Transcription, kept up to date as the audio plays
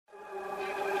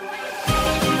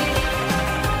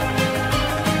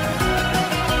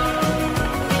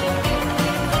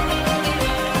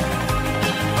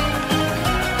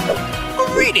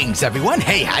Greetings, everyone.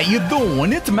 Hey, how you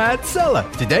doing? It's Matt Sella.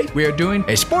 Today, we are doing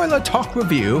a spoiler talk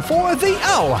review for The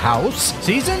Owl House,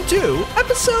 Season 2,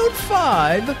 Episode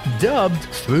 5, dubbed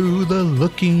Through the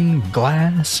Looking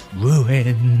Glass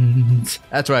Ruins.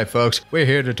 That's right, folks. We're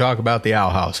here to talk about The Owl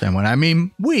House, and when I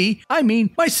mean we, I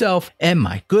mean myself and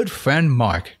my good friend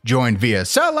Mark, joined via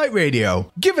satellite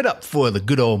radio. Give it up for the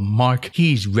good old Mark.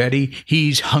 He's ready,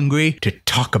 he's hungry to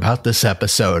talk about this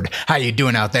episode. How you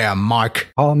doing out there,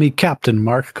 Mark? Call me Captain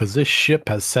Mark, because this ship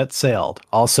has set sailed.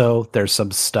 Also, there's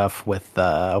some stuff with,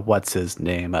 what's his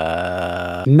name?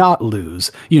 Not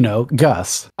Luz. You know,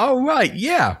 Gus. Oh, right,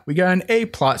 yeah. We got an A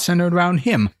plot centered around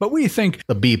him, but we think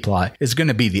the B plot is going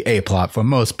to be the A plot for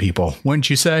most people,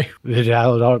 wouldn't you say?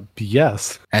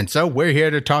 Yes. And so we're here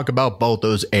to talk about both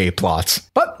those A plots.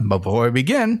 But before we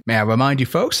begin, may I remind you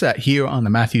folks that here on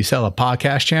the Matthew Sella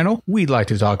podcast channel, we'd like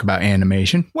to talk about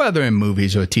animation, whether in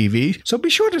movies or TV, so be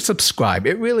sure to subscribe.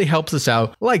 It really helps us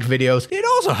out. Like videos, it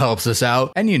also helps us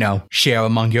out. And, you know, share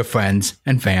among your friends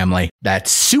and family. That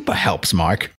super helps,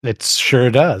 Mark. It sure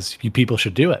does. You people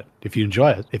should do it. If you enjoy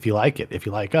it, if you like it, if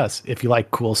you like us, if you like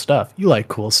cool stuff, you like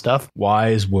cool stuff.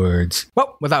 Wise words.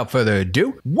 Well, without further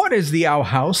ado, what is The Owl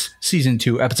House, Season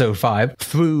 2, Episode 5,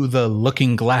 Through the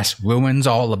Looking Glass Ruins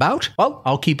all about? Well,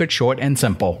 I'll keep it short and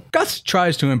simple. Gus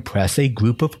tries to impress a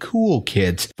group of cool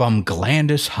kids from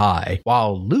Glandis High,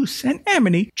 while Luce and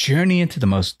Amity journey into the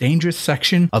most dangerous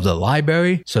section of the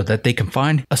library so that they can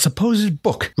find a supposed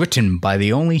book written by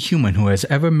the only human who has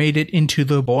ever made it into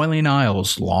the Boiling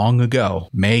Isles long ago.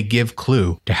 May give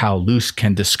clue to how Luce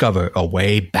can discover a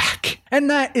way back. And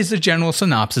that is the general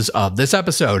synopsis of this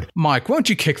episode. Mike, won't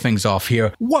you kick things off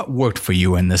here? What worked for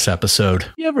you in this episode?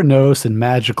 You ever notice in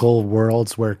magical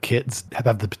worlds where kids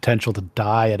have the potential to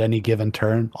die at any given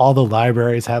turn, all the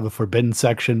libraries have a forbidden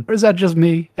section? Or is that just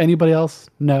me? Anybody else?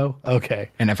 No? Okay.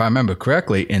 And if I remember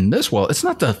correctly, in this world, it's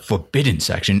not the forbidden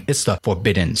section, it's the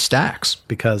forbidden stacks.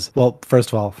 Because, well, first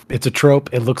of all, it's a trope.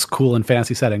 It looks cool in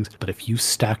fantasy settings. But if you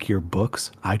stack your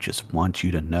books, I just want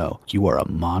you to know you are a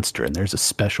monster and there's a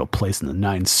special place in the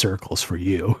 9 circles for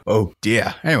you. Oh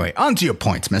dear. Anyway, on to your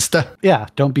points, mister. Yeah,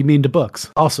 don't be mean to books.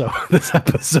 Also, this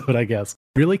episode, I guess.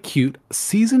 Really cute.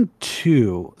 Season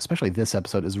 2, especially this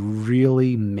episode, is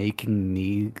really making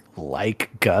me like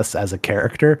Gus as a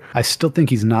character. I still think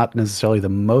he's not necessarily the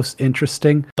most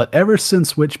interesting, but ever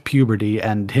since Witch Puberty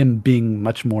and him being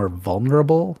much more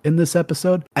vulnerable in this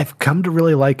episode, I've come to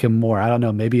really like him more. I don't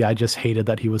know, maybe I just hated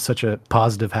that he was such a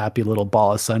positive, happy little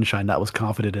ball of sunshine that was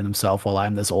confident in himself while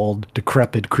I'm this old,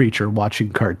 decrepit creature watching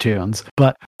cartoons.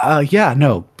 But yeah,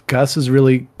 no, Gus is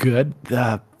really good.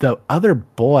 The other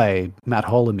boy, Matt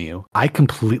Holomew, I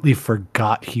completely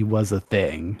forgot he was a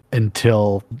thing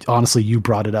until, honestly, you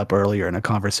brought it up earlier in a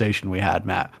conversation we had,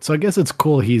 Matt. So I guess it's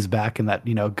cool he's back and that,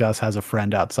 you know, Gus has a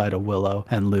friend outside of Willow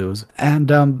and Luz. And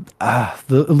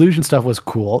the illusion stuff was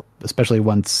cool, especially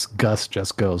once Gus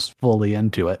just goes fully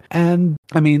into it. And,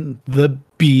 I mean, the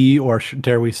B, or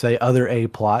dare we say other A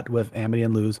plot with Amity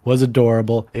and Luz was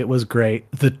adorable. It was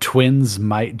great. The twins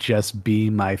might just be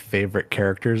my favorite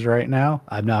characters right now.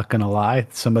 I'm not gonna lie.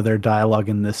 Some of their dialogue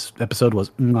in this episode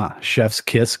was chef's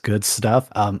kiss, good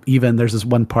stuff. Even there's this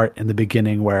one part in the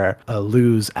beginning where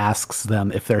Luz asks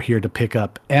them if they're here to pick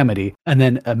up Amity, and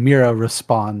then Amira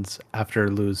responds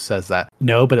after Luz says that,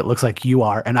 no, but it looks like you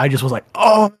are. And I just was like,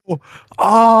 oh,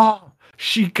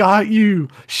 she got you.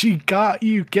 She got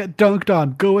you. Get dunked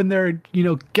on. Go in there and, you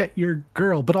know, get your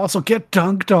girl, but also get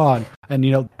dunked on. And,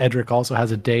 you know, Edric also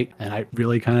has a date, and I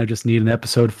really kind of just need an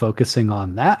episode focusing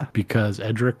on that because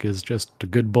Edric is just a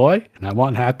good boy, and I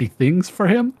want happy things for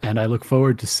him, and I look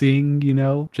forward to seeing, you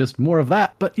know, just more of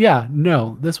that. But yeah,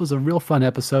 no, this was a real fun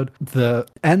episode. The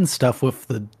end stuff with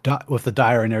the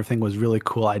diary and everything was really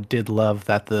cool. I did love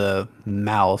that the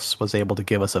mouse was able to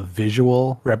give us a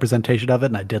visual representation of it,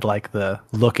 and I did like the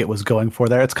look it was going for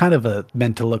there. It's kind of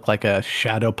meant to look like a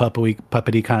shadow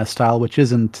puppety kind of style, which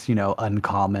isn't, you know,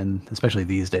 uncommon, especially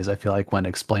these days, I feel like, when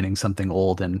explaining something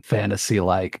old and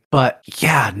fantasy-like. But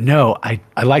yeah, no, I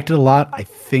liked it a lot. I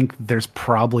think there's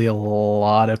probably a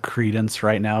lot of credence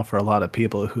right now for a lot of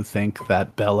people who think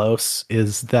that Belos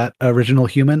is that original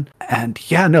human. And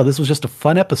yeah, no, this was just a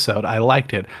fun episode. I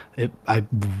liked it. I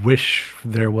wish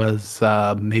there was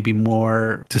maybe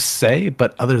more to say,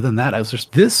 but other than that,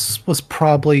 this was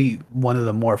probably one of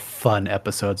the more fun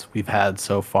episodes we've had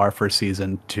so far for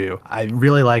season 2. I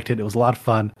really liked it. It was a lot of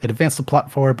fun. It advanced the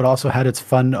plot forward, but also had its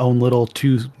fun own little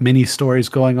 2 mini stories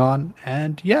going on.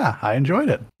 And yeah, I enjoyed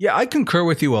it. Yeah, I concur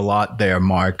with you a lot there,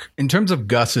 Mark. In terms of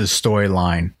Gus's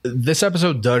storyline, this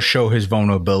episode does show his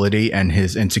vulnerability and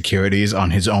his insecurities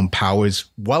on his own powers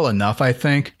well enough, I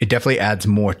think. It definitely adds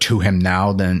more to him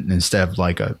now than instead of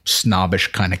like a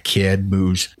snobbish kind of kid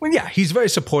who's, well, yeah, he's very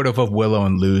supportive of Willow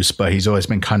and Luce, but he's always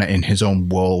been kind of in his own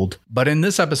world. But in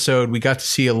this episode, we got to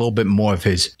see a little bit more of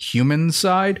his human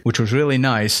side, which was really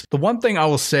nice. The one thing I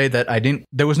will say that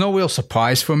there was no real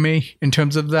surprise for me in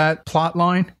terms of that plot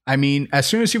line. I mean, as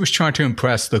soon as he was trying to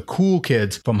impress the cool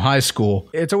kids from high school,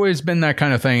 it's always been that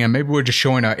kind of thing. And maybe we're just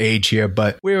showing our age here,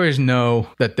 but we always know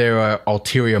that there are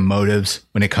ulterior motives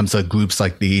when it comes to groups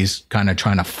like these, kind of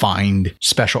trying to find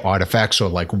special artifacts or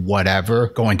like whatever,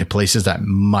 going to places that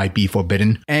might be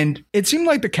forbidden. And it seemed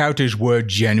like the characters were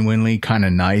genuinely kind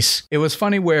of nice. It was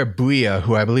funny where Bria,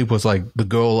 who I believe was like the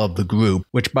girl of the group,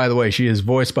 which by the way, she is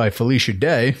voiced by Felicia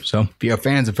Day. So if you're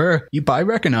fans of her, you probably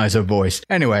recognize her voice.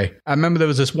 Anyway, I remember there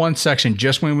was this one section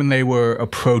just when they were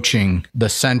approaching the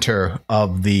center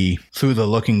of the Through the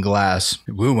Looking Glass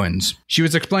ruins. She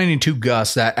was explaining to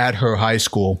Gus that at her high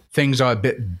school, things are a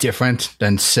bit different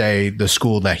than, say, the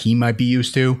school that he might be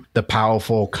used to. The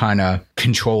powerful kind of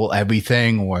control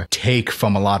everything or take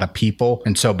from a lot of people.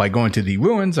 And so by going to the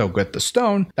ruins, they'll get the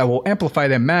stone that will amplify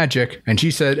their magic. And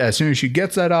she said as soon as she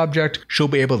gets that object, she'll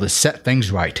be able to set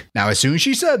things right. Now, as soon as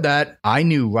she said that, I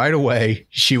knew right away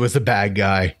she was the bad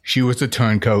guy. She was the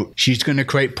turncoat. She's going to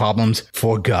create problems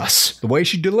for Gus. The way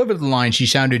she delivered the line, she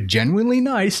sounded genuinely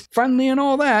nice, friendly and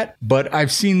all that. But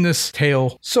I've seen this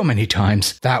tale so many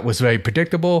times. That was very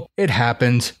predictable. It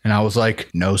happened. And I was like,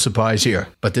 no surprise here.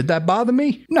 But did that bother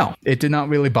me? No, it did not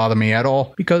really bother me at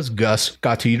all because Gus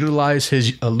got to utilize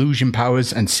his illusion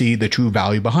powers and see the true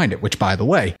value behind it, which by the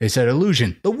way, they said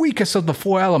illusion, the weakest of the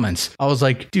 4 elements. I was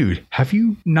like, dude, have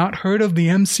you not heard of the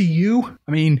MCU?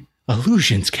 I mean,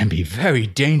 illusions can be very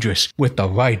dangerous with the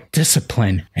right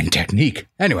discipline and technique.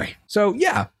 Anyway, so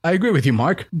yeah, I agree with you,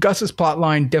 Mark. Gus's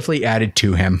plotline definitely added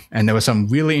to him, and there were some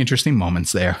really interesting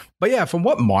moments there. But yeah, from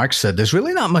what Mark said, there's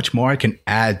really not much more I can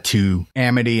add to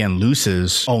Amity and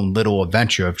Luce's own little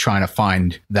adventure of trying to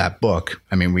find that book.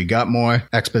 I mean, we got more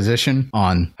exposition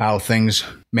on how things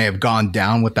may have gone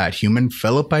down with that human,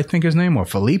 Philip, I think his name, or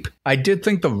Philippe. I did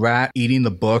think the rat eating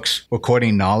the books,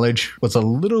 recording knowledge, was a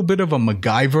little bit of a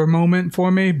MacGyver moment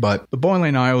for me, but the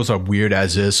Boiling Isles are weird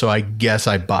as is, so I guess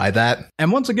I buy that.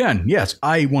 And once again, yes,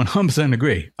 I 100%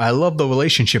 agree. I love the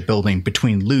relationship building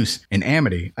between Luce and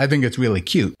Amity. I think it's really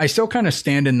cute. I still kind of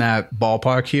stand in that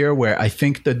ballpark here where I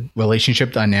think the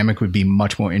relationship dynamic would be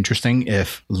much more interesting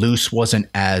if Luce wasn't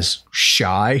as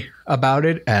shy about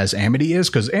it as Amity is,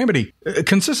 because Amity,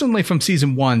 consistently from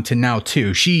season 1 to now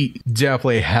 2, she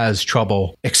definitely has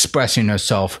trouble expressing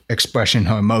herself, expressing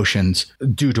her emotions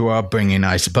due to her upbringing,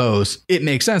 I suppose. It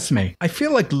makes sense to me. I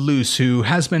feel like Luce, who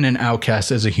has been an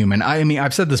outcast as a human, I mean,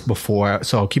 I've said this before,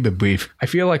 so I'll keep it brief. I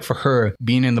feel like for her,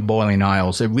 being in the Boiling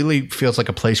Isles, it really feels like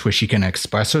a place where she can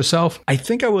express herself. I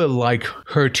think I would like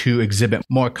her to exhibit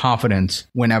more confidence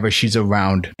whenever she's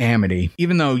around Amity,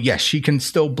 even though, yes, she can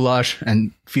still blush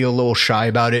and feel a little shy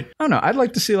about it. I don't know. I'd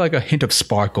like to see like a hint of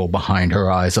sparkle behind her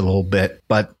eyes a little bit,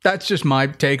 but that's just my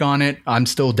take on it. I'm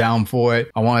still down for it.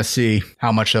 I want to see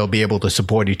how much they'll be able to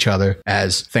support each other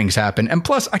as things happen. And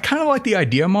plus, I kind of like the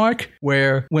idea, Mark,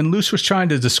 where when Luce was trying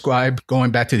to describe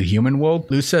going back to the human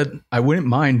world, Luce said, I wouldn't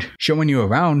mind showing you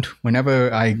around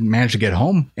whenever I manage to get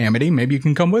home, Amity. Maybe you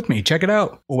can come with me, check it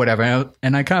out, or whatever.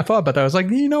 And I kind of thought about that. I was like,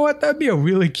 you know what? That'd be a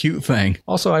really cute thing.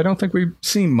 Also, I don't think we've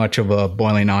seen much of a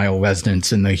Boiling Isle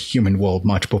residence in the human world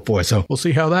much before, so we'll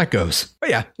see how that goes. But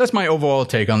yeah, that's my overall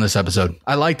take on this episode.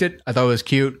 I liked it. I thought it was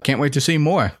cute. Can't wait to see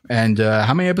more. And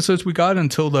how many episodes we got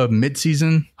until the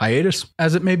mid-season hiatus,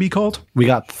 as it may be called? We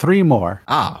got 3 more.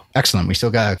 Ah, excellent. We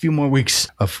still got a few more weeks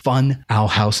of fun Owl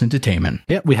House entertainment.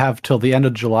 Yeah, we have till the end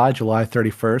of July, July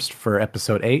 31st for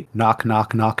episode 8, Knock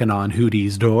Knock Knocking on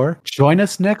Hootie's Door. Join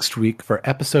us next week for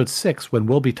episode 6 when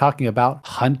we'll be talking about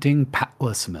hunting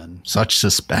Patlisman. Such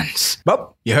suspense.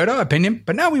 Well, you heard our opinion,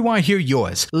 but now we want to hear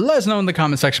yours. Let us know in the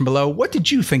comment section below, what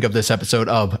did you think of this episode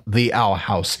of The Owl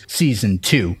House Season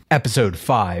 2, Episode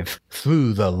 5,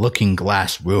 Through the Looking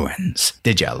Glass Ruins?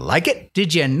 Did you like it?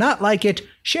 Did you not like it?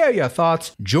 Share your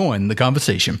thoughts, join the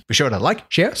conversation. Be sure to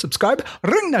like, share, subscribe,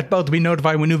 ring that bell to be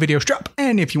notified when new videos drop.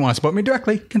 And if you want to support me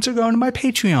directly, consider going to my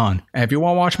Patreon. And if you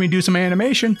want to watch me do some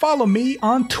animation, follow me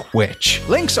on Twitch.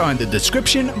 Links are in the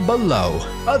description below.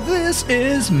 This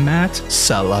is Matt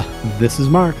Sella. This is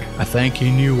Mark.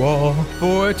 Thanking you all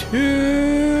for tuning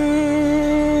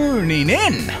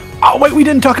in. Oh, wait, we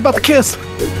didn't talk about the kiss.